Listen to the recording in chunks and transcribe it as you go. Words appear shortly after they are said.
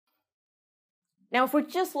Now, if we're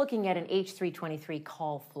just looking at an H.323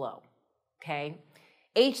 call flow, okay,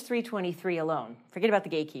 H.323 alone, forget about the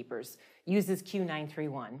gatekeepers, uses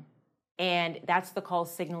Q931, and that's the call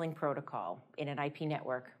signaling protocol in an IP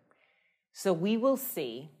network. So we will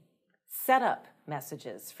see setup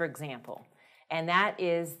messages, for example, and that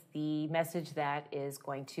is the message that is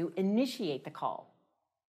going to initiate the call.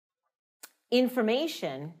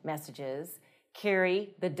 Information messages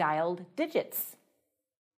carry the dialed digits,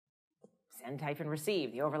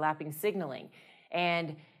 send-receive, the overlapping signaling.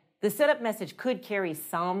 And the setup message could carry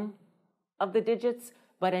some of the digits,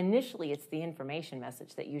 but initially it's the information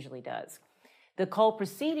message that usually does. The call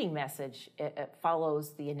proceeding message it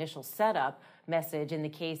follows the initial setup message in the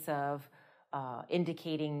case of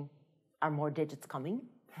indicating are more digits coming?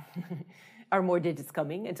 Are more digits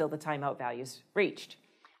coming until the timeout value is reached.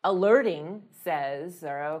 Alerting says,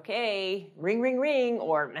 okay, ring, ring, ring,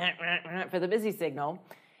 or for the busy signal.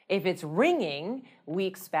 If it's ringing, we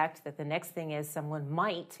expect that the next thing is someone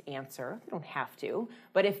might answer. They don't have to,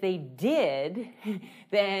 but if they did,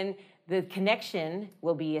 then the connection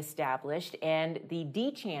will be established and the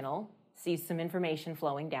D channel sees some information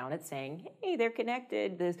flowing down it saying, hey, they're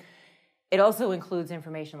connected. It also includes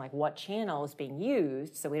information like what channel is being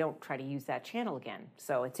used, so we don't try to use that channel again.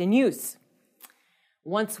 So it's in use.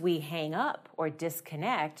 Once we hang up or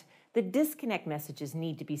disconnect, the disconnect messages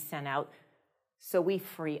need to be sent out so we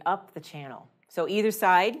free up the channel. So either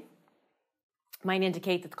side might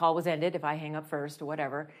indicate that the call was ended if I hang up first or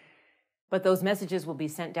whatever, but those messages will be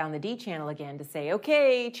sent down the D channel again to say,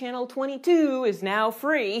 okay, channel 22 is now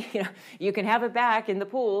free. You can have it back in the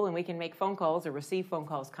pool and we can make phone calls or receive phone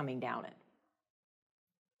calls coming down it.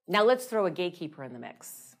 Now let's throw a gatekeeper in the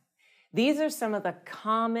mix. These are some of the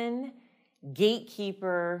common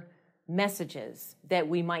gatekeeper messages that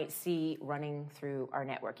we might see running through our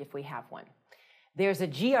network if we have one. There's a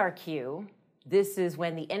GRQ. This is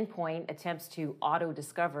when the endpoint attempts to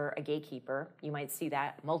auto-discover a gatekeeper. You might see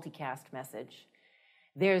that multicast message.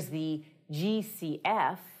 There's the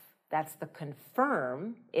GCF. That's the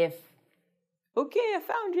confirm. If, okay, I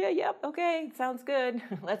found you. Yep, okay, sounds good.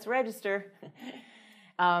 Let's register.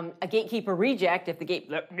 A gatekeeper reject if the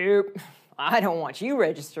gate, nope, I don't want you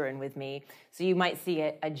registering with me. So you might see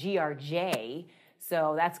a GRJ.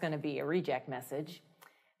 So that's going to be a reject message.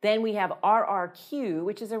 Then we have RRQ,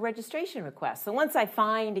 which is a registration request. So once I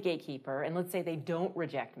find a gatekeeper, and let's say they don't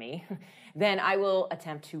reject me, then I will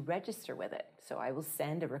attempt to register with it. So I will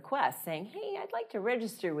send a request saying, hey, I'd like to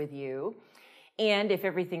register with you. And if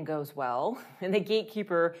everything goes well, and the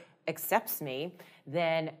gatekeeper accepts me,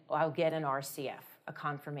 then I'll get an RCF, a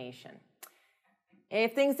confirmation.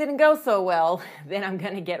 If things didn't go so well, then I'm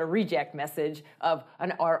going to get a reject message of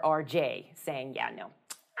an RRJ saying, yeah, no,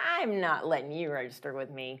 I'm not letting you register with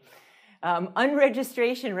me.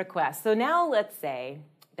 Unregistration request. So now let's say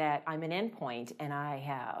that I'm an endpoint and I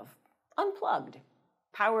have unplugged,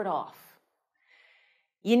 powered off.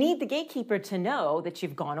 You need the gatekeeper to know that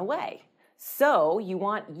you've gone away. So you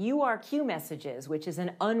want URQ messages, which is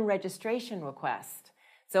an unregistration request.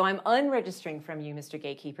 So I'm unregistering from you, Mr.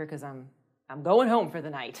 Gatekeeper, because I'm going home for the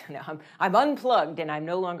night. No, I'm unplugged and I'm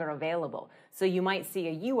no longer available. So you might see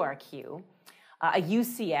a URQ. A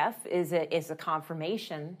UCF is a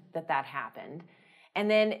confirmation that happened. And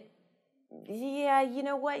then, yeah, you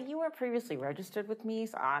know what? You weren't previously registered with me,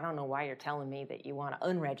 so I don't know why you're telling me that you want to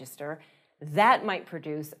unregister. That might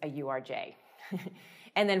produce a URJ.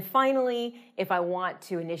 And then finally, if I want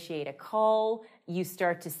to initiate a call, you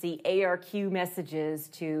start to see ARQ messages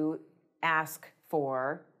to ask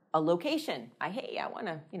for a location. Hey, I want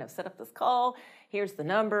to, set up this call. Here's the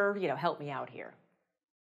number, help me out here.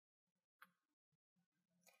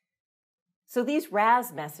 So these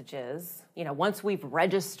RAS messages, once we've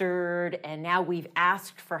registered and now we've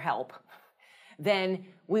asked for help, then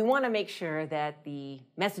we want to make sure that the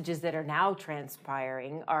messages that are now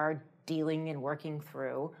transpiring are dealing and working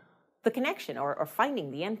through the connection or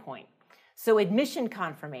finding the endpoint. So admission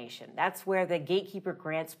confirmation, that's where the gatekeeper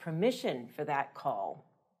grants permission for that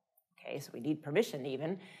call. Okay, so we need permission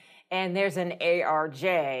even. And there's an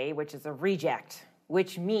ARJ, which is a reject,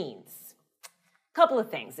 which means couple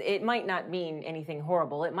of things. It might not mean anything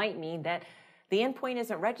horrible. It might mean that the endpoint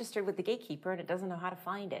isn't registered with the gatekeeper and it doesn't know how to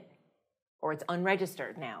find it. Or it's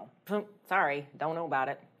unregistered now. Sorry, don't know about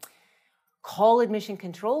it. Call admission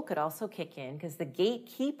control could also kick in because the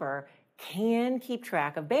gatekeeper can keep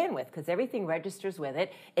track of bandwidth because everything registers with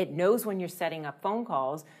it. It knows when you're setting up phone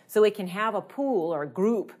calls, so it can have a pool or a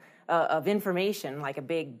group of information like a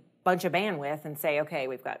big bunch of bandwidth and say, okay,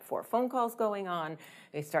 we've got 4 phone calls going on.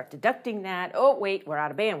 They start deducting that. Oh, wait, we're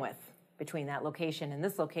out of bandwidth between that location and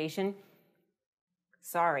this location.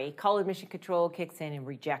 sorry, call admission control kicks in and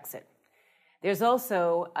rejects it. There's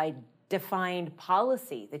also a defined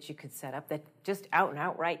policy that you could set up that just out and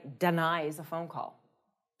outright denies a phone call.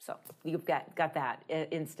 So you've got that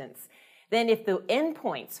instance. Then if the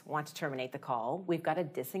endpoints want to terminate the call, we've got to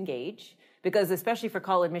disengage, because especially for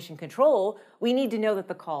call admission control, we need to know that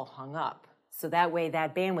the call hung up. So that way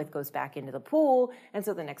that bandwidth goes back into the pool, and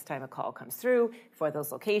so the next time a call comes through for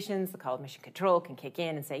those locations, the call admission control can kick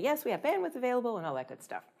in and say, yes, we have bandwidth available and all that good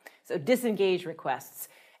stuff. So disengage requests,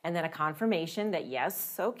 and then a confirmation that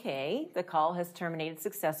yes, okay, the call has terminated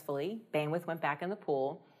successfully, bandwidth went back in the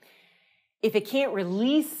pool. If it can't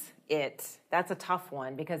release it, that's a tough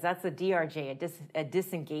one, because that's a DRJ, a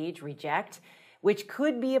disengage reject, which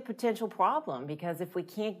could be a potential problem, because if we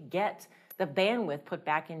can't get the bandwidth put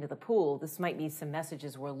back into the pool, this might be some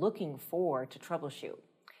messages we're looking for to troubleshoot.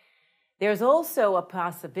 There's also a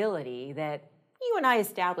possibility that you and I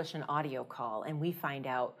establish an audio call and we find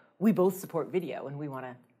out we both support video and we want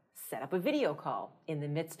to set up a video call in the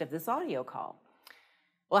midst of this audio call.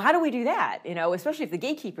 Well, how do we do that? Especially if the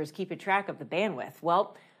gatekeepers keep a track of the bandwidth.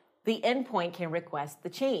 Well, the endpoint can request the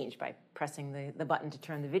change by pressing the button to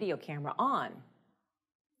turn the video camera on.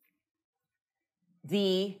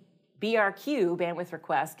 The BRQ, bandwidth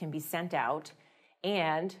request, can be sent out,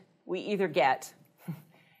 and we either get,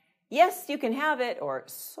 yes, you can have it, or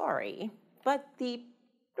sorry, but the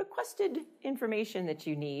requested information that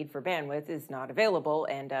you need for bandwidth is not available,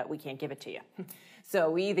 and we can't give it to you. So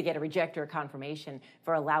we either get a reject or a confirmation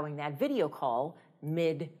for allowing that video call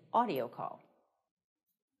mid-audio call.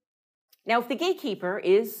 Now, if the gatekeeper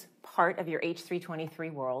is part of your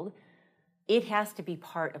H.323 world, it has to be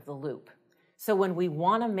part of the loop. So when we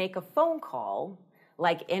want to make a phone call,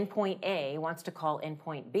 like endpoint A wants to call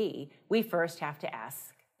endpoint B, we first have to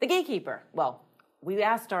ask the gatekeeper. Well, we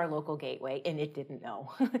asked our local gateway, and it didn't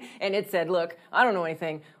know. And it said, look, I don't know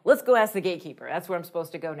anything. Let's go ask the gatekeeper. That's where I'm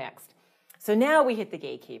supposed to go next. So now we hit the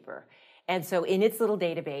gatekeeper. And so in its little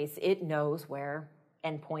database, it knows where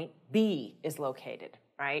endpoint B is located,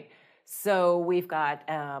 right? So we've got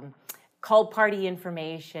called party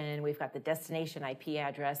information, we've got the destination IP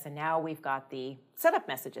address, and now we've got the setup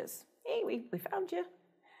messages. Hey, we found you.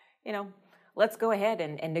 Let's go ahead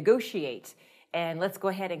and negotiate, and let's go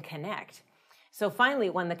ahead and connect. So finally,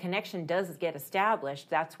 when the connection does get established,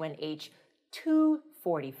 that's when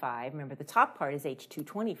H.245, remember the top part is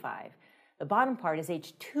H.225, the bottom part is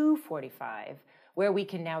H.245, where we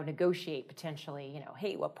can now negotiate potentially,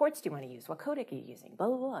 hey, what ports do you want to use? What codec are you using? Blah,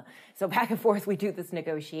 blah, blah. So back and forth, we do this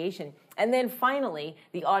negotiation. And then finally,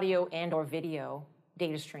 the audio and or video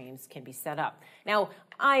data streams can be set up. Now,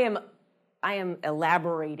 I am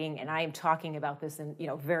elaborating, and I am talking about this in,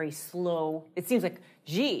 very slow. It seems like,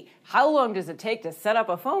 gee, how long does it take to set up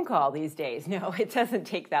a phone call these days? No, it doesn't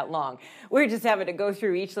take that long. We're just having to go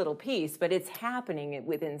through each little piece, but it's happening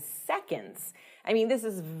within seconds. I mean, this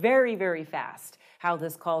is very, very fast, how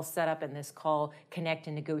this call setup and this call connect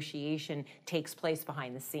and negotiation takes place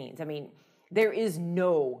behind the scenes. I mean, there is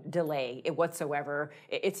no delay whatsoever.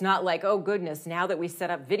 It's not like, oh, goodness, now that we set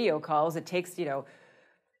up video calls, it takes,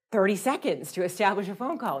 30 seconds to establish a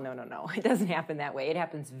phone call. No. It doesn't happen that way. It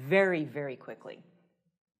happens very, very quickly.